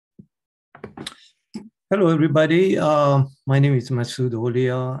Hello, everybody. My name is Masood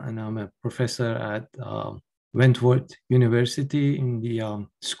Olia, and I'm a professor at Wentworth University in the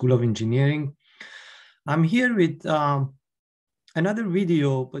School of Engineering. I'm here with another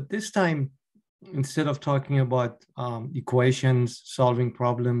video, but this time, instead of talking about equations, solving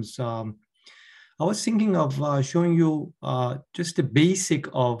problems, I was thinking of showing you just the basic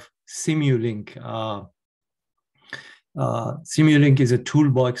of Simulink. Simulink is a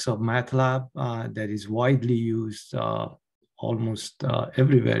toolbox of MATLAB that is widely used almost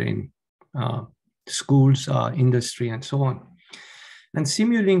everywhere in schools, industry, and so on. And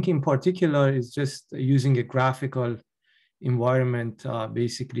Simulink in particular is just using a graphical environment.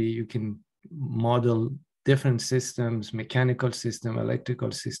 Basically, you can model different systems, mechanical system,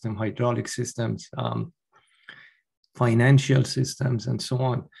 electrical system, hydraulic systems, financial systems, and so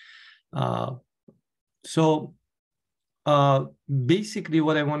on. Basically,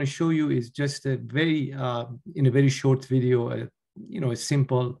 what I want to show you is just a very, in a very short video, a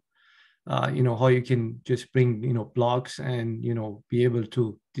simple, how you can just bring, blocks and, be able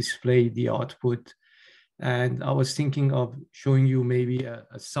to display the output. And I was thinking of showing you maybe a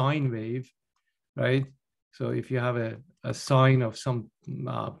sine wave, right? So if you have a sine of some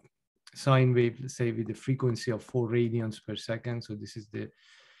sine wave, let's say with the frequency of 4 radians per second. So this is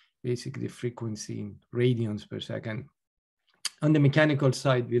basically the frequency in radians per second. On the mechanical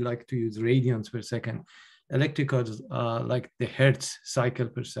side, we like to use radians per second. Electricals like the hertz cycle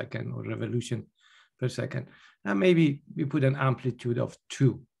per second or revolution per second. And maybe we put an amplitude of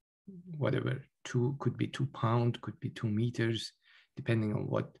 2, whatever. 2 could be 2 pounds, could be 2 meters, depending on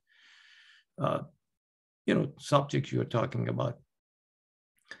what subject you're talking about.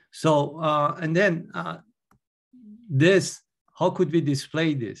 So and then this, how could we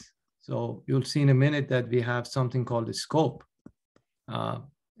display this? So you'll see in a minute that we have something called a scope.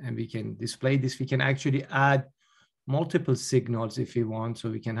 And we can display this. We can actually add multiple signals if we want. So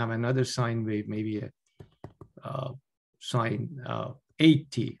we can have another sine wave, maybe a sine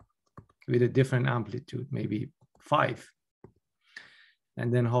 8t with a different amplitude, maybe 5.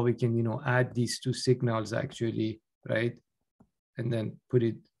 And then how we can, add these 2 signals actually, right? And then put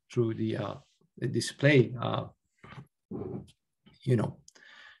it through the display,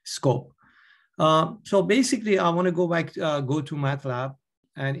 scope. So basically, I want to go back, go to MATLAB.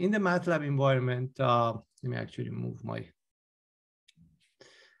 And in the MATLAB environment, let me actually move my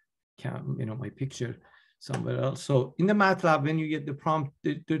my picture somewhere else. So in the MATLAB, when you get the prompt,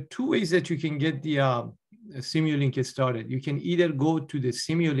 there are 2 ways that you can get the Simulink started. You can either go to the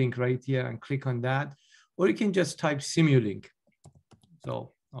Simulink right here and click on that, or you can just type Simulink.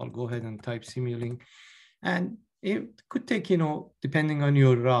 So I'll go ahead and type Simulink. And it could take, depending on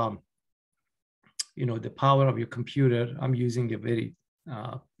your the power of your computer. I'm using a very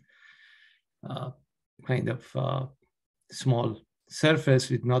kind of small surface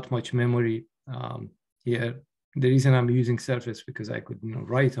with not much memory here. The reason I'm using surface because I could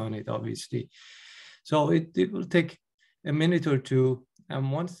write on it, obviously. So it will take a minute or 2.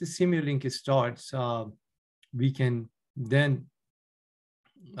 And once the Simulink starts, we can then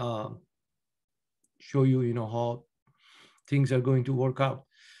show you, how things are going to work out.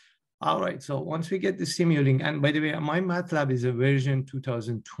 All right, so once we get the Simulink, and by the way, my MATLAB is a version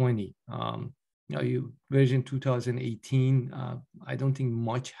 2020. Version 2018, I don't think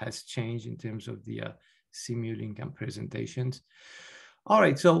much has changed in terms of the Simulink and presentations. All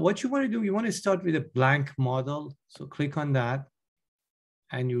right, so what you want to do, you want to start with a blank model. So click on that,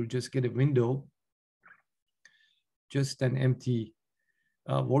 and you'll just get a window, just an empty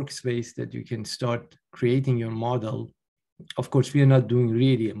workspace that you can start creating your model. Of course, we are not doing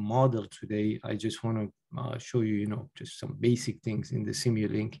really a model today. I just want to show you, just some basic things in the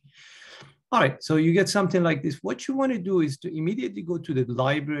Simulink. All right, so you get something like this. What you want to do is to immediately go to the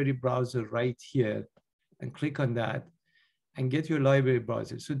library browser right here and click on that and get your library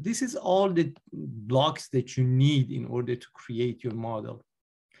browser. So this is all the blocks that you need in order to create your model.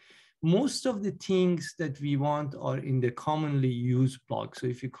 Most of the things that we want are in the commonly used block. So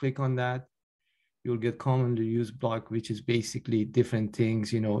if you click on that, you'll get commonly used block, which is basically different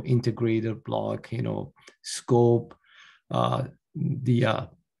things, integrator block, scope, the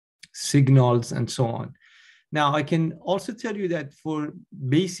signals, and so on. Now, I can also tell you that for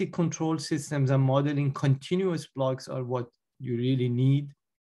basic control systems and modeling, continuous blocks are what you really need.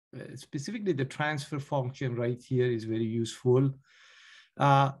 Specifically, the transfer function right here is very useful.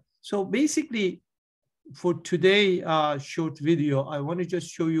 So basically, for today short video, I want to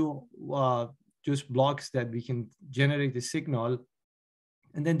just show you just blocks that we can generate the signal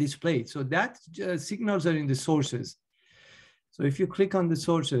and then display it. So that signals are in the sources. So if you click on the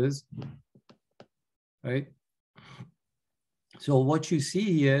sources, right? So what you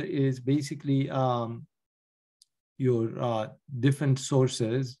see here is basically your different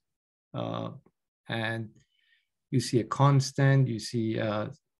sources, and you see a constant, you see,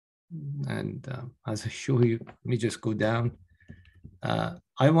 and as I show you, let me just go down.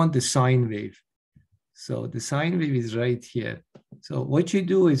 I want the sine wave. So the sine wave is right here. So what you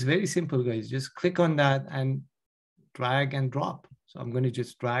do is very simple, guys. Just click on that and drag and drop. So I'm going to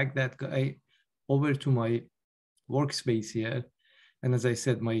just drag that guy over to my workspace here. And as I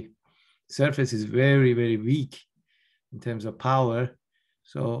said, my surface is very, very weak in terms of power.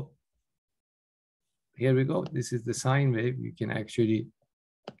 So here we go. This is the sine wave. You can actually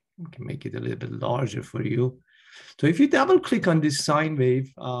make it a little bit larger for you. So if you double click on this sine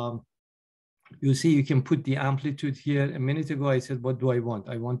wave, you see you can put the amplitude here. A minute ago, I said, what do I want?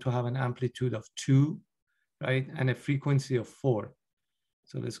 I want to have an amplitude of 2, right? And a frequency of 4.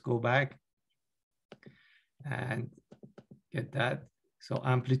 So let's go back and get that. So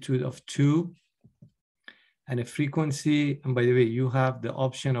amplitude of 2 and a frequency. And by the way, you have the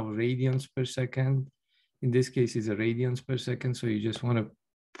option of radians per second. In this case, it's a radians per second. So you just want to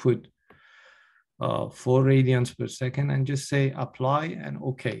put 4 radians per second and just say apply and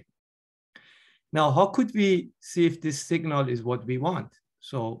OK. Now, how could we see if this signal is what we want?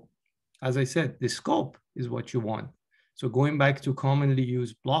 So as I said, the scope is what you want. So going back to commonly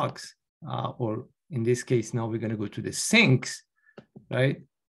used blocks, or in this case, now we're going to go to the sinks, right?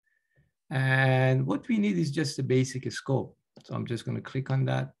 And what we need is just a basic scope. So I'm just going to click on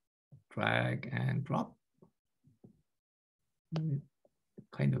that, drag and drop.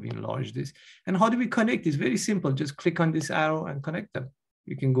 Kind of enlarge this. And how do we connect? It's very simple. Just click on this arrow and connect them.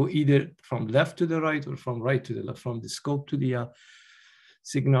 You can go either from left to the right or from right to the left, from the scope to the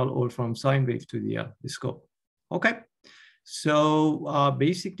signal, or from sine wave to the scope. Okay, so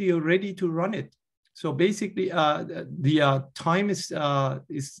basically you're ready to run it. So basically the time is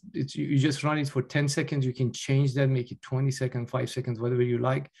you just run it for 10 seconds. You can change that, make it 20 seconds, 5 seconds, whatever you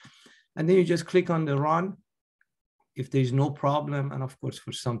like. And then you just click on the run. If there's no problem, and of course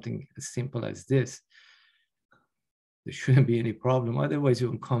for something as simple as this, there shouldn't be any problem. Otherwise, it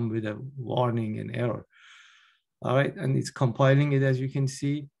will come with a warning and error. All right, and it's compiling it, as you can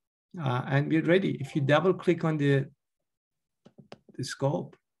see, and we're ready. If you double click on the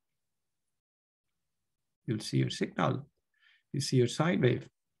scope, you'll see your signal. You see your sine wave,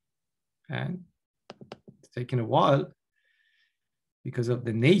 and it's taken a while because of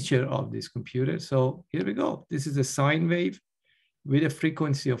the nature of this computer. So here we go. This is a sine wave with a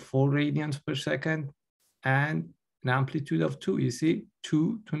frequency of 4 radians per second and an amplitude of 2. You see,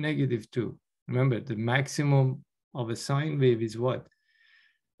 2 to -2. Remember, the maximum of a sine wave is what?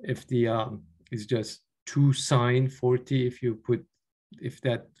 If the is just 2 sine 40, if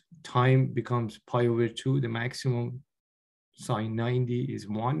that time becomes pi over 2, the maximum sine 90 is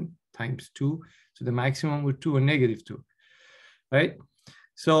 1 times 2. So the maximum with 2 or -2, right?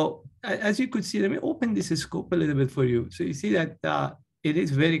 So as you could see, let me open this scope a little bit for you. So you see that it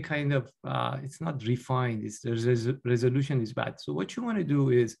is very kind of, it's not refined. The resolution is bad. So what you want to do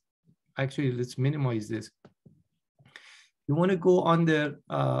is, actually, let's minimize this. You want to go under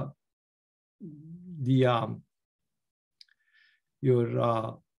your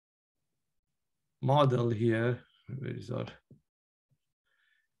model here. Where is our?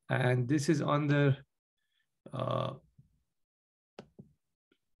 And this is under,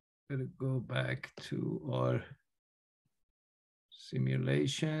 gonna go back to our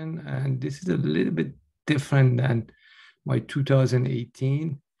simulation. And this is a little bit different than my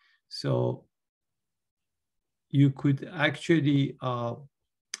 2018. So you could actually,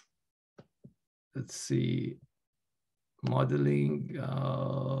 let's see, modeling,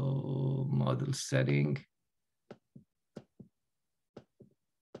 model setting.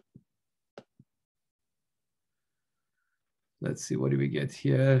 Let's see, what do we get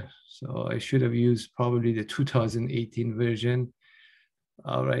here? So I should have used probably the 2018 version.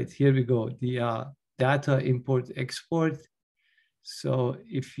 All right, here we go. The data import export. So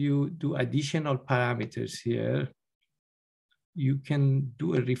if you do additional parameters here, you can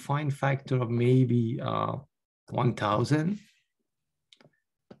do a refined factor of maybe 1000.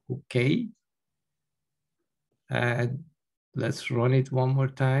 Okay. And let's run it one more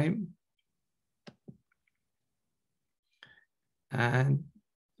time. And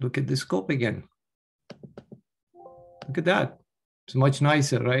look at the scope again. Look at that. It's much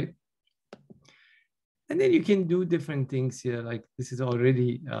nicer, right? And then you can do different things here. Like this is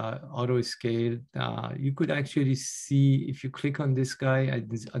already auto scaled. You could actually see, if you click on this guy at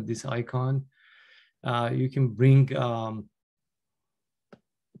this icon, you can bring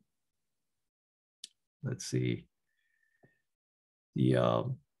let's see, the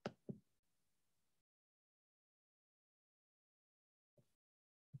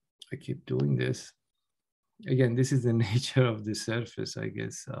I keep doing this. Again, this is the nature of the surface, I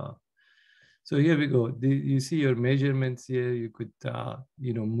guess. So here we go. You see your measurements here. You could,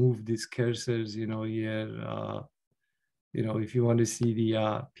 move these cursors, here. If you want to see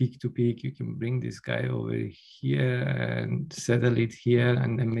the peak to peak, you can bring this guy over here and settle it here.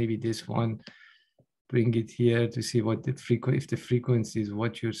 And then maybe this one, bring it here to see what the if the frequency is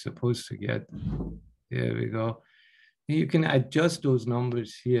what you're supposed to get. There we go. And you can adjust those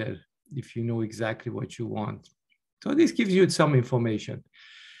numbers here if you know exactly what you want. So this gives you some information.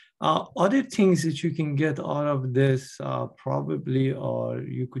 Other things that you can get out of this probably are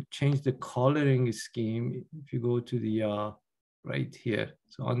you could change the coloring scheme if you go to the right here.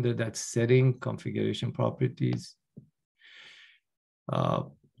 So under that setting, configuration properties.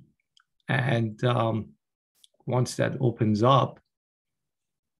 Once that opens up,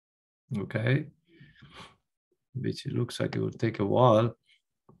 okay, which it looks like it will take a while.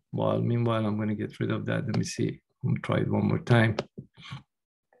 Well, meanwhile, I'm going to get rid of that. Let me see. I'm going to try it one more time.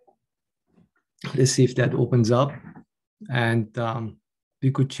 Let's see if that opens up. And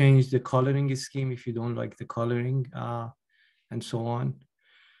you could change the coloring scheme if you don't like the coloring and so on.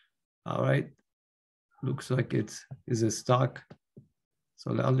 All right. Looks like it's a stock.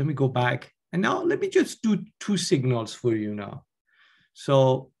 So now let me go back. And now let me just do two signals for you now.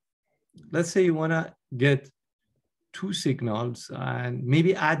 So let's say you want to get two signals and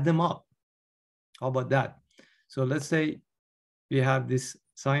maybe add them up. How about that? So let's say we have this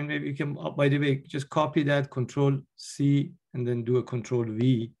sine wave. You can, by the way, just copy that, Control C, and then do a Control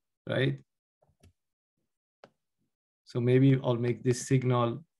V, right? So maybe I'll make this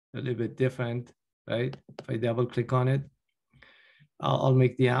signal a little bit different, right? If I double click on it, I'll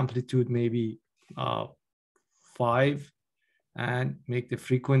make the amplitude maybe 5 and make the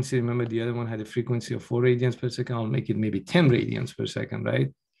frequency. Remember the other one had a frequency of 4 radians per second. I'll make it maybe 10 radians per second,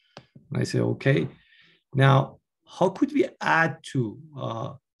 right? And I say, okay. Now, how could we add two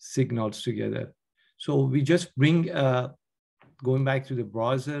signals together? So we just bring, going back to the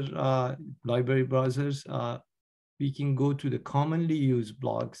browser, library browsers, we can go to the commonly used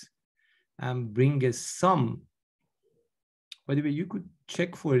blocks and bring a sum. By the way, you could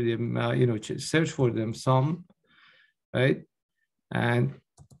check for them, search for them, sum, right? And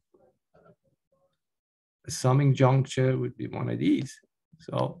a summing juncture would be one of these.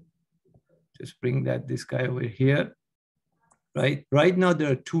 So just bring this guy over here, right? Right now, there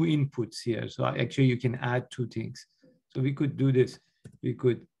are two inputs here. So actually, you can add two things. So we could do this. We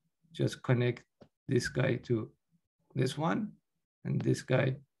could just connect this guy to this one and this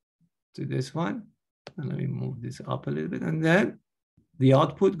guy to this one. And let me move this up a little bit. And then the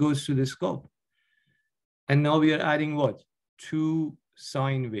output goes to the scope. And now we are adding what? Two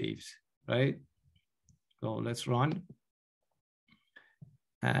sine waves, right? So let's run.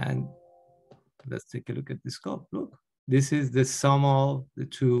 And let's take a look at the scope. Look, this is the sum of the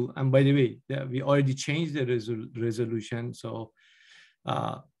two. And by the way, we already changed the resolution. So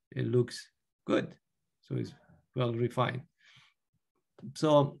it looks good. So it's well refined.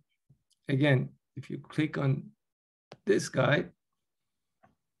 So again, if you click on this guy,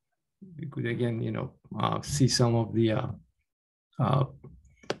 you could again, see some of the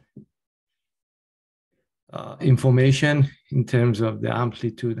information in terms of the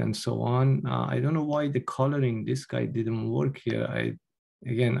amplitude and so on. I don't know why the coloring, this guy didn't work here.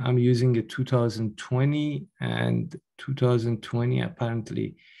 I'm using a 2020 and 2020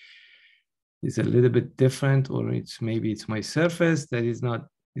 apparently is a little bit different, or maybe it's my surface that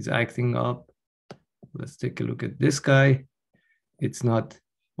is acting up. Let's take a look at this guy. It's not,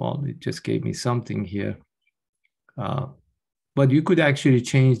 well, it just gave me something here. But you could actually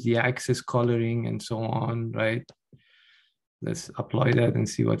change the axis coloring and so on, right? Let's apply that and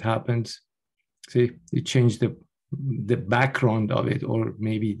see what happens. See, it changed the background of it, or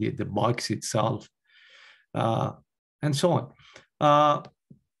maybe the box itself, and so on.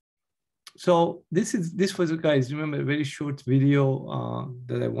 So this was, guys, remember, a very short video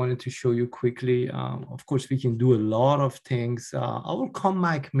that I wanted to show you quickly. Of course, we can do a lot of things. I will come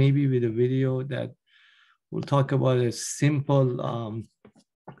back maybe with a video that we'll talk about a simple,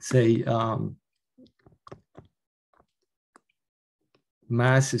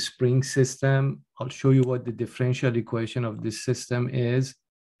 mass spring system. I'll show you what the differential equation of this system is.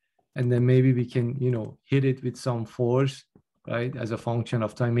 And then maybe we can, hit it with some force, right? As a function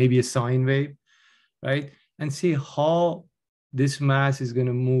of time, maybe a sine wave, right? And see how this mass is going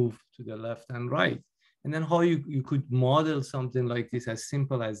to move to the left and right. And then how you could model something like this as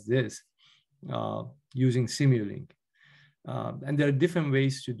simple as this. using Simulink. And there are different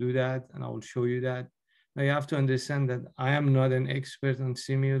ways to do that, and I will show you that. Now you have to understand that I am not an expert on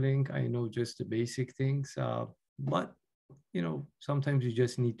Simulink. I know just the basic things, but sometimes you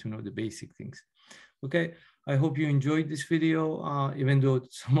just need to know the basic things. Okay, I hope you enjoyed this video, even though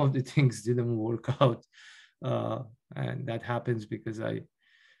some of the things didn't work out. And that happens because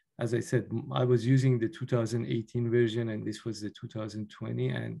as I said, I was using the 2018 version and this was the 2020,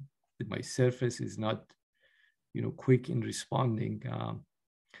 and my surface is not, quick in responding.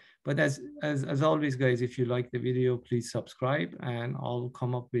 But as always, guys, if you like the video, please subscribe and I'll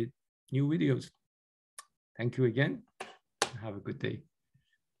come up with new videos. Thank you again. Have a good day.